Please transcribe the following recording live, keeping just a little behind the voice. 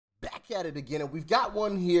Back at it again, and we've got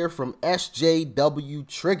one here from SJW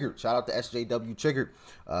Triggered. Shout out to SJW Triggered.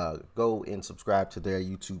 Go and subscribe to their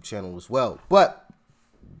YouTube channel as well. But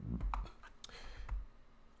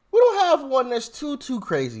we don't have one that's too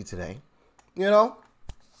crazy today, you know?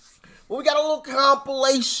 Well, we got a little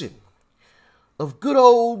compilation of good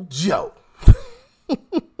old Joe.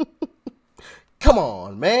 Come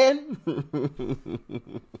on, man.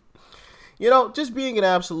 You know, just being an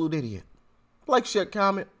absolute idiot. Like, share,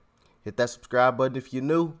 comment. Hit that subscribe button if you're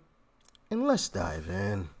new, and let's dive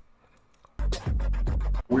in.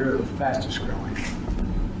 We're the fastest growing.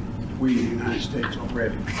 We, the United States,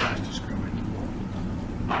 already the fastest growing.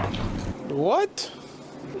 What?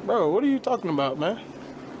 Bro, what are you talking about, man?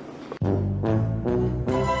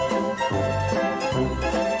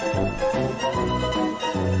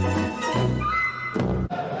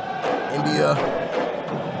 India.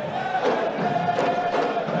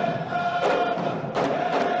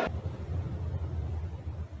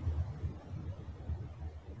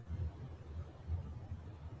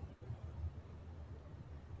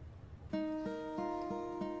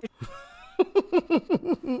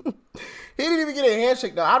 He didn't even get a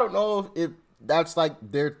handshake. Now, I don't know if that's like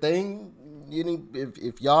their thing. You know,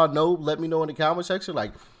 if y'all know, let me know in the comment section.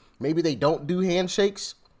 Like, maybe they don't do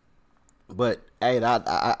handshakes. But, hey,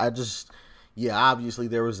 I just, yeah, obviously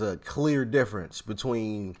there was a clear difference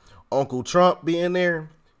between Uncle Trump being there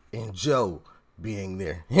and Joe being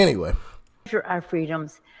there. Anyway. Our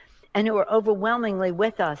freedoms, and who are overwhelmingly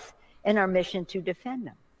with us in our mission to defend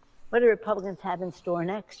them. What do Republicans have in store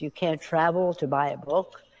next? You can't travel to buy a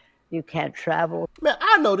book. You can't travel. Man,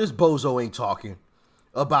 I know this bozo ain't talking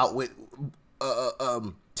about with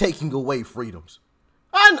taking away freedoms.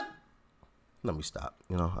 I know. Let me stop.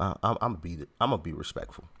 You know, I'm gonna be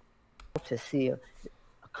respectful. To see a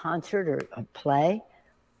concert or a play,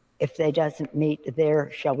 if they doesn't meet their,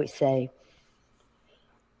 shall we say,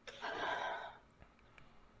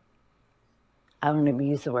 I don't even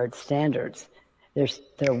use the word standards.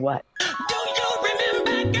 They're what?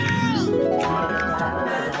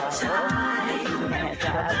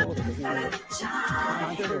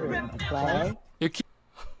 Do you remember, girl? You're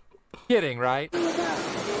kidding, right? Mr.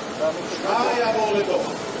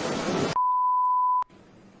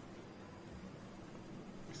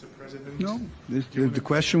 President? No, the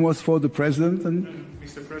question was for the president. And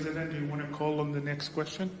Mr. President, do you want to call on the next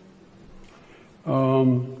question?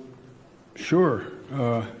 Sure.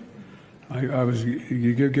 I was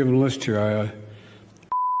given a list here.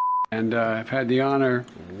 And I've had the honor.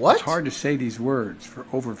 What? It's hard to say these words for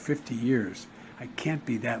over 50 years. I can't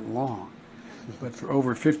be that long, but for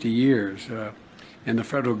over 50 years in the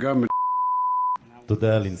federal government.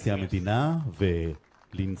 תודה לנשיא המדינה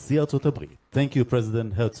ולנשיא ארצות הברית. Thank you,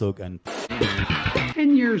 President Herzog. And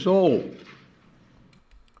 10 years old.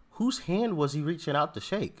 Whose hand was he reaching out to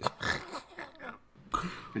shake?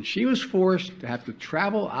 And she was forced to have to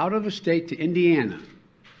travel out of the state to Indiana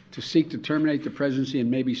to seek to terminate the presidency and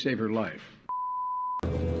maybe save her life.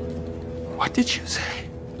 What did you say?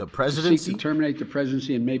 The Seek presidency? to terminate the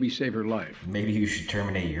presidency and maybe save her life. Maybe you should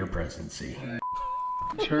terminate your presidency.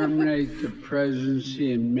 Terminate the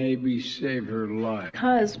presidency and maybe save her life.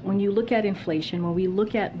 Because when you look at inflation, when we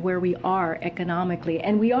look at where we are economically,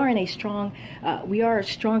 and we are in a strong, we are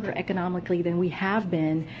stronger economically than we have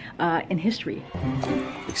been in history.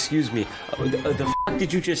 Excuse me, the f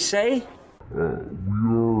did you just say? We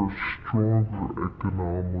are stronger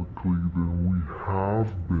economically than we have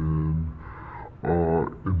been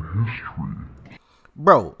in history.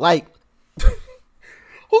 Bro, like,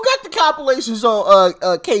 who got the compilations on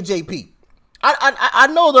KJP? I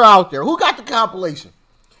know they're out there. Who got the compilation?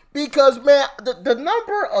 Because, man, the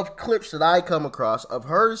number of clips that I come across of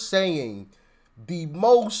her saying the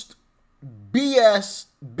most biggest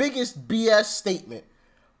BS statement.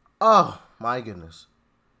 Oh, my goodness.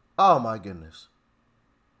 Oh, my goodness.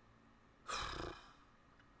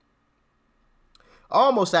 I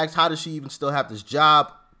almost asked, how does she even still have this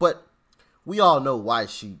job? But we all know why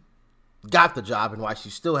she got the job and why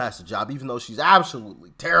she still has the job, even though she's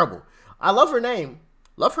absolutely terrible. I love her name.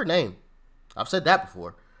 Love her name. I've said that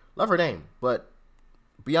before. Love her name. But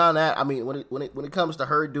beyond that, I mean, when it comes to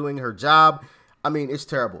her doing her job, I mean, it's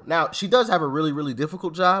terrible. Now, she does have a really, really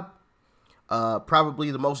difficult job.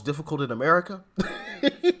 Probably the most difficult in America.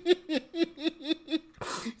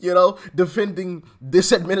 You know, defending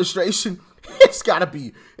this administration, it's got to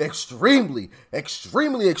be extremely,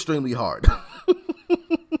 extremely, extremely hard.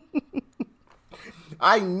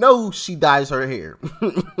 I know she dyes her hair.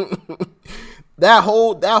 That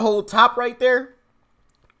whole top right there,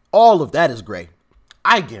 all of that is gray.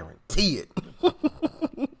 I guarantee it.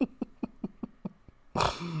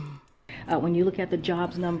 When you look at the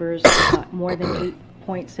jobs numbers, more than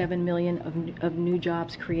 8.7 million of new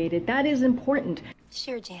jobs created. That is important.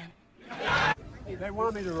 Sure, Jan. They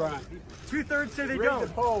want me to run. 2/3 say they Read don't.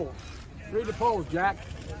 the polls. Read the polls, Jack.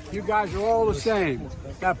 You guys are all the same.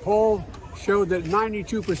 That poll showed that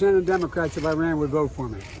 92% of Democrats, if I ran, would vote for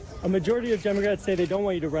me. A majority of Democrats say they don't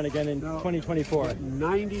want you to run again in 2024.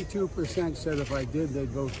 92% said if I did, they'd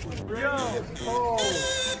vote for me. Yo.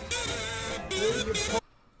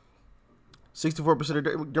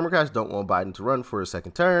 64% of Democrats don't want Biden to run for a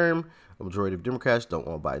second term. A majority of Democrats don't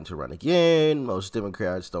want Biden to run again. Most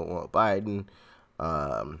Democrats don't want Biden.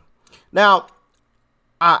 Now,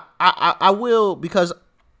 I will, because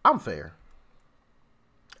I'm fair.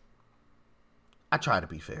 I try to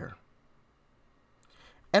be fair.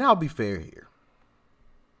 And I'll be fair here.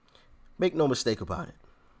 Make no mistake about it.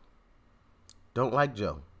 Don't like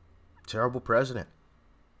Joe. Terrible president.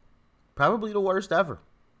 Probably the worst ever.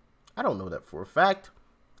 I don't know that for a fact.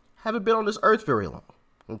 Haven't been on this earth very long.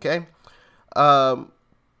 Okay? But,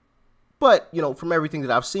 you know, from everything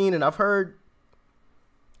that I've seen and I've heard,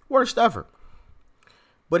 worst ever.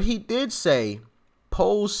 But he did say,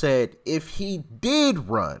 polls said if he did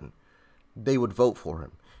run, they would vote for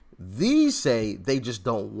him. These say they just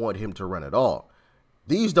don't want him to run at all.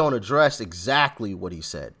 These don't address exactly what he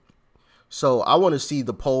said. So I want to see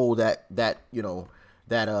the poll that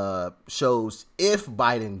shows if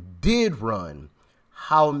Biden did run,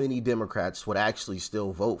 how many Democrats would actually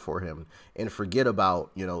still vote for him and forget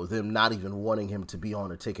about, you know, them not even wanting him to be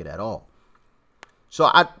on a ticket at all.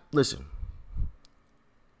 So listen,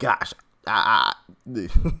 gosh,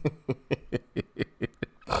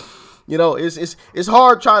 you know, it's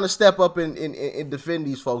hard trying to step up and defend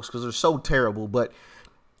these folks because they're so terrible, but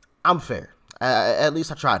I'm fair. At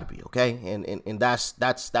least I try to be, okay? And that's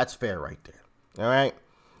fair right there. All right?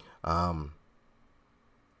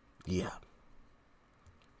 Yeah.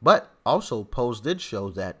 But also, polls did show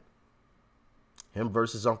that him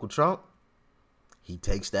versus Uncle Trump, he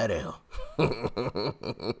takes that L.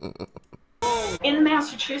 In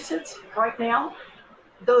Massachusetts right now,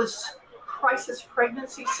 those crisis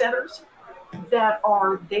pregnancy centers that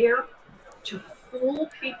are there to fool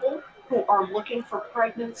people who are looking for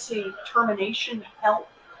pregnancy termination help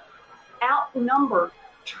outnumber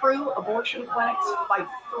true abortion clinics by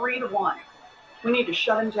 3 to 1. We need to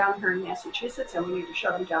shut them down here in Massachusetts, and we need to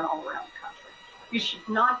shut them down all around the country. You should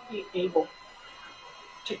not be able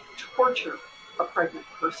to torture a pregnant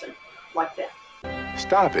person like that.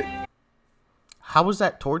 Stop it. How is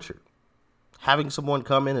that torture? Having someone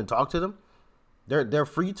come in and talk to them? They're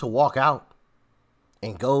free to walk out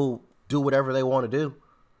and go do whatever they want to do.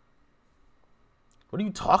 What are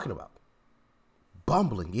you talking about?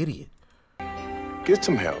 Bumbling idiot. Get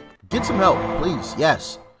some help. Get some help, please.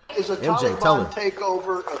 Yes. Is a MJ, tell Taliban her.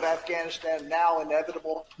 takeover of Afghanistan now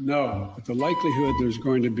inevitable? No, but the likelihood there's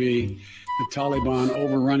going to be the Taliban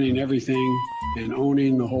overrunning everything and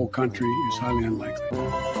owning the whole country is highly unlikely.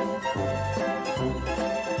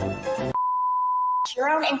 Your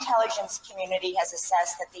own intelligence community has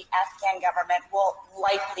assessed that the Afghan government will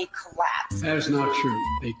likely collapse. That is not true.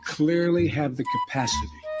 They clearly have the capacity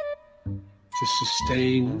to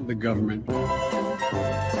sustain the government.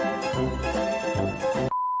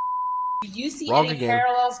 Do you see Wrong any again.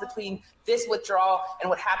 parallels between this withdrawal and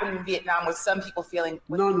what happened in Vietnam with some people feeling...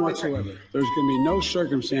 None whatsoever. There's going to be no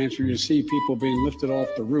circumstance where you see people being lifted off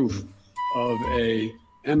the roof of a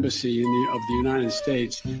embassy of the United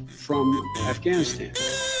States from Afghanistan.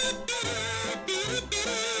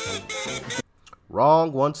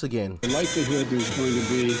 Wrong once again. The likelihood there's going to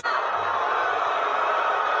be...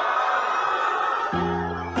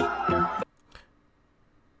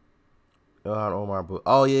 Omar.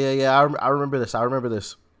 Oh, yeah. I remember this.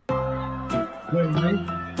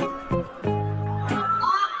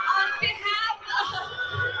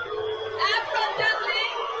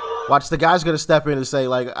 Watch, the guy's gonna step in and say,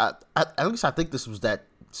 like, at least I think this was that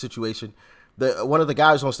situation. One of the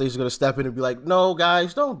guys on stage is gonna step in and be like, "No,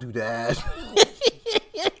 guys, don't do that."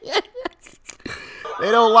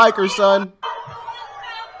 They don't like her, son.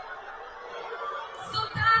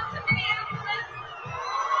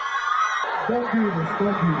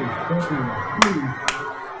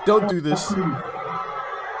 Don't do this.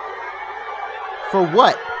 For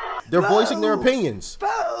what? They're voicing their opinions.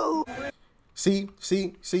 See?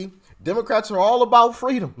 Democrats are all about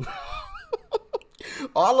freedom.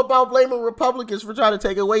 All about blaming Republicans for trying to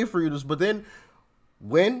take away freedoms. But then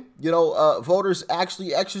when, voters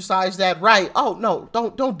actually exercise that right, oh, no,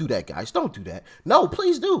 don't do that, guys. Don't do that. No,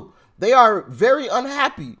 please do. They are very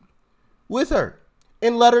unhappy with her.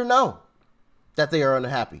 And let her know that they are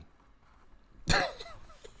unhappy.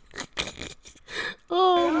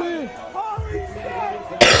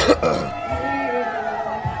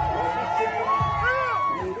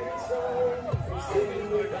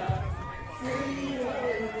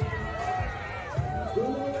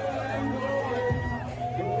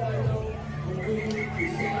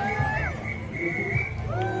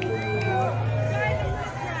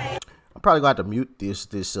 Probably got to mute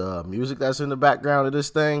this music that's in the background of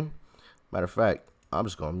this thing. Matter of fact, I'm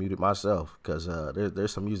just gonna mute it myself because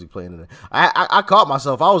there's some music playing in there. I caught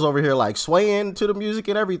myself. I was over here like swaying to the music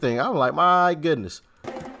and everything. I'm like, my goodness.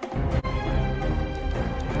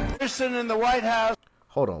 Person in the White House.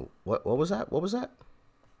 Hold on. What was that? What was that?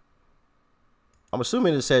 I'm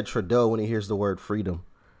assuming it said Trudeau when he hears the word freedom,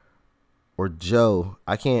 or Joe.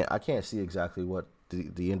 I can't see exactly what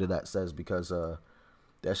the end of that says because the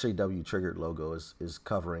SJW Triggered logo is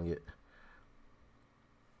covering it.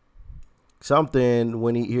 Something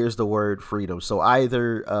when he hears the word freedom. So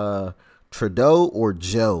either Trudeau or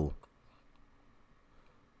Joe.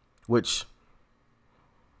 Which,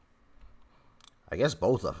 I guess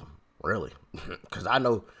both of them, really. Because I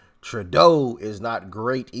know Trudeau is not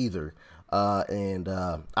great either. And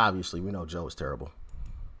obviously we know Joe is terrible.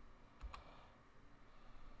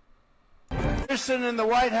 Person in the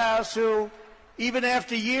White House who, even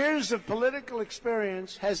after years of political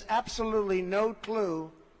experience, has absolutely no clue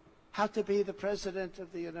how to be the President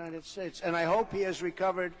of the United States. And I hope he has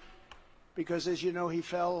recovered because, as you know, he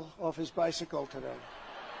fell off his bicycle today.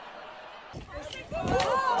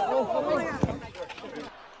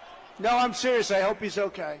 No, I'm serious. I hope he's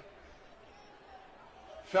okay.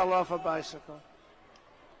 Fell off a bicycle.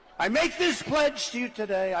 I make this pledge to you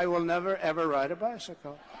today. I will never, ever ride a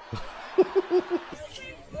bicycle.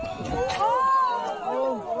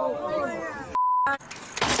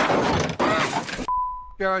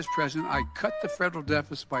 I was president, I cut the federal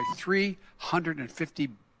deficit by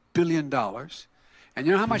 $350 billion. And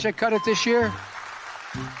you know how much I cut it this year?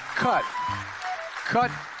 Cut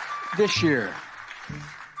this year.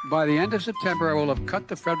 By the end of September, I will have cut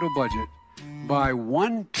the federal budget by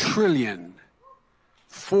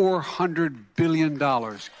 $1,400 billion.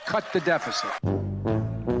 Cut the deficit.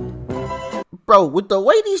 Bro, with the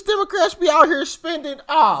way these Democrats be out here spending,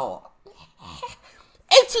 ain't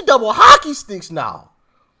double hockey sticks now.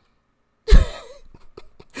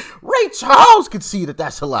 Ray Charles could see that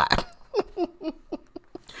that's a lot.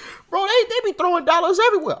 Bro, they be throwing dollars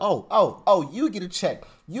everywhere. Oh, you get a check.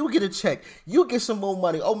 You get a check. You get some more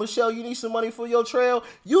money. Oh, Michelle, you need some money for your trail?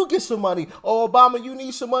 You get some money. Oh, Obama, you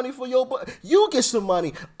need some money for your... You get some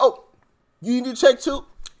money. Oh, you need a check too?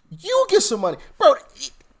 You get some money. Bro,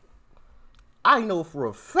 I know for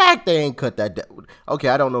a fact they ain't cut that down. Okay,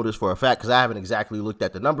 I don't know this for a fact because I haven't exactly looked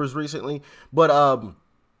at the numbers recently. But,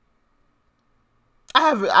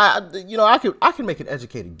 I can make an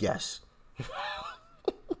educated guess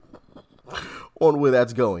on where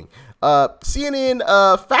that's going. CNN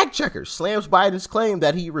fact checker slams Biden's claim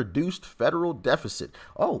that he reduced federal deficit.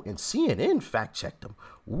 Oh, and CNN fact checked him.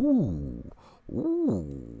 Ooh.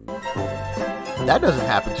 That doesn't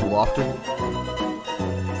happen too often.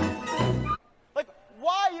 Like,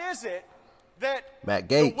 why is it that Matt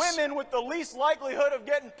Gaetz, the women with the least likelihood of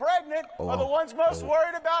getting pregnant are the ones most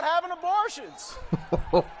worried about having abortions?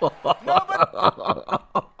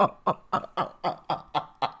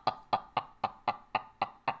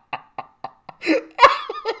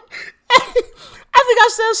 I think I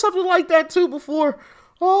said something like that too before.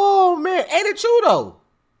 Oh man, ain't it true though?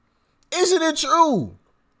 Isn't it true?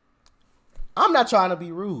 I'm not trying to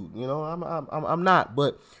be rude, you know. I'm not,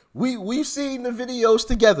 but we've seen the videos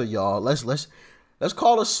together, y'all. Let's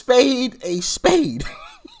call a spade a spade.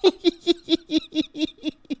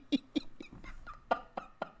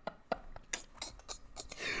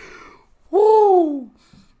 Woo,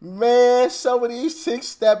 man! Some of these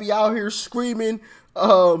chicks that be out here screaming.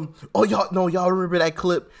 Oh, y'all remember that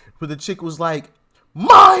clip where the chick was like,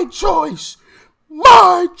 "My choice,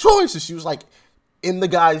 my choice," and she was like in the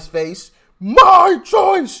guy's face, "My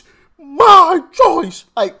choice, my choice."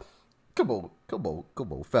 Like, come on,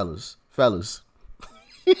 fellas.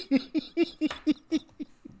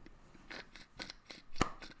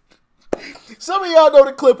 Some of y'all know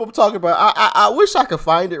the clip I'm talking about. I wish I could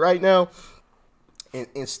find it right now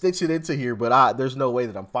and stitch it into here, but there's no way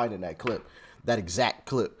that I'm finding that clip, that exact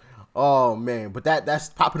clip. Oh man, but that's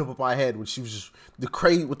popping up in my head when she was just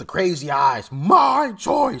with the crazy eyes. My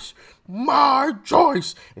choice, my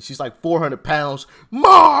choice, and she's like 400 pounds.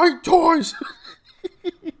 My choice.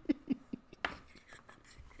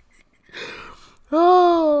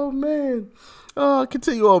 Oh man.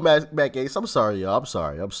 Continue on, Matt Gaetz. I'm sorry, y'all. I'm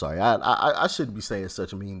sorry. I shouldn't be saying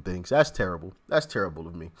such mean things. That's terrible. That's terrible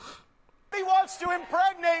of me. He wants wants to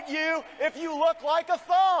impregnate you if you look like a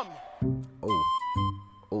thumb.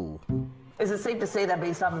 Oh. Is it safe to say that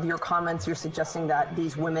based off of your comments, you're suggesting that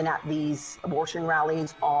these women at these abortion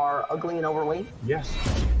rallies are ugly and overweight? Yes.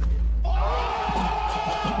 But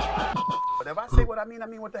if I say what I mean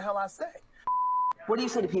what the hell I say. What do you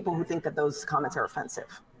say to people who think that those comments are offensive?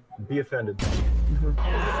 Be offended.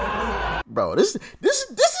 Bro, this is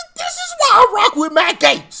why I rock with Matt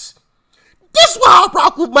Gaetz. This is why I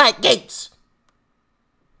rock with Matt Gaetz.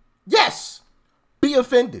 Yes, be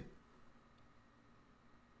offended.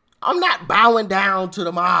 I'm not bowing down to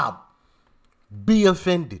the mob. Be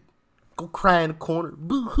offended. Go cry in the corner.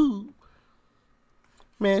 Boo-hoo.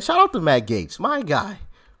 Man, shout out to Matt Gaetz. My guy.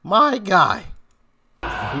 My guy. Be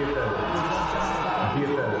offended. Be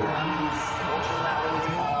offended.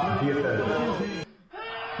 Be offended.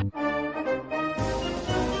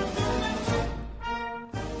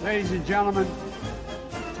 Ladies and gentlemen,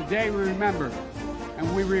 today we remember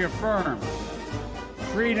and we reaffirm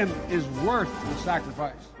freedom is worth the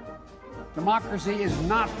sacrifice. Democracy is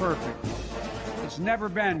not perfect. It's never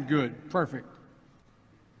been good, perfect.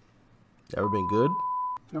 Never been good?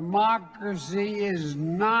 Democracy is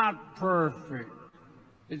not perfect.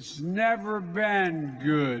 It's never been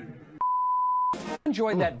good.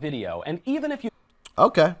 Enjoyed that video, and even if you...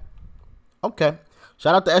 Okay.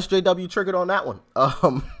 Shout out to SJW Triggered on that one.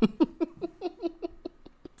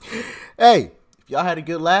 Hey, if y'all had a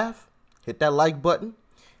good laugh, hit that like button.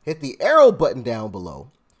 Hit the arrow button down below.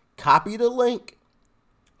 Copy the link.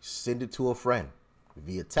 Send it to a friend.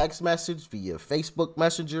 Via text message, via Facebook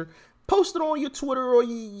Messenger. Post it on your Twitter or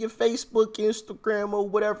your Facebook, Instagram, or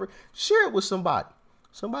whatever. Share it with somebody.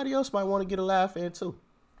 Somebody else might want to get a laugh in too.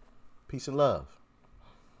 Peace and love.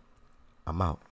 I'm out.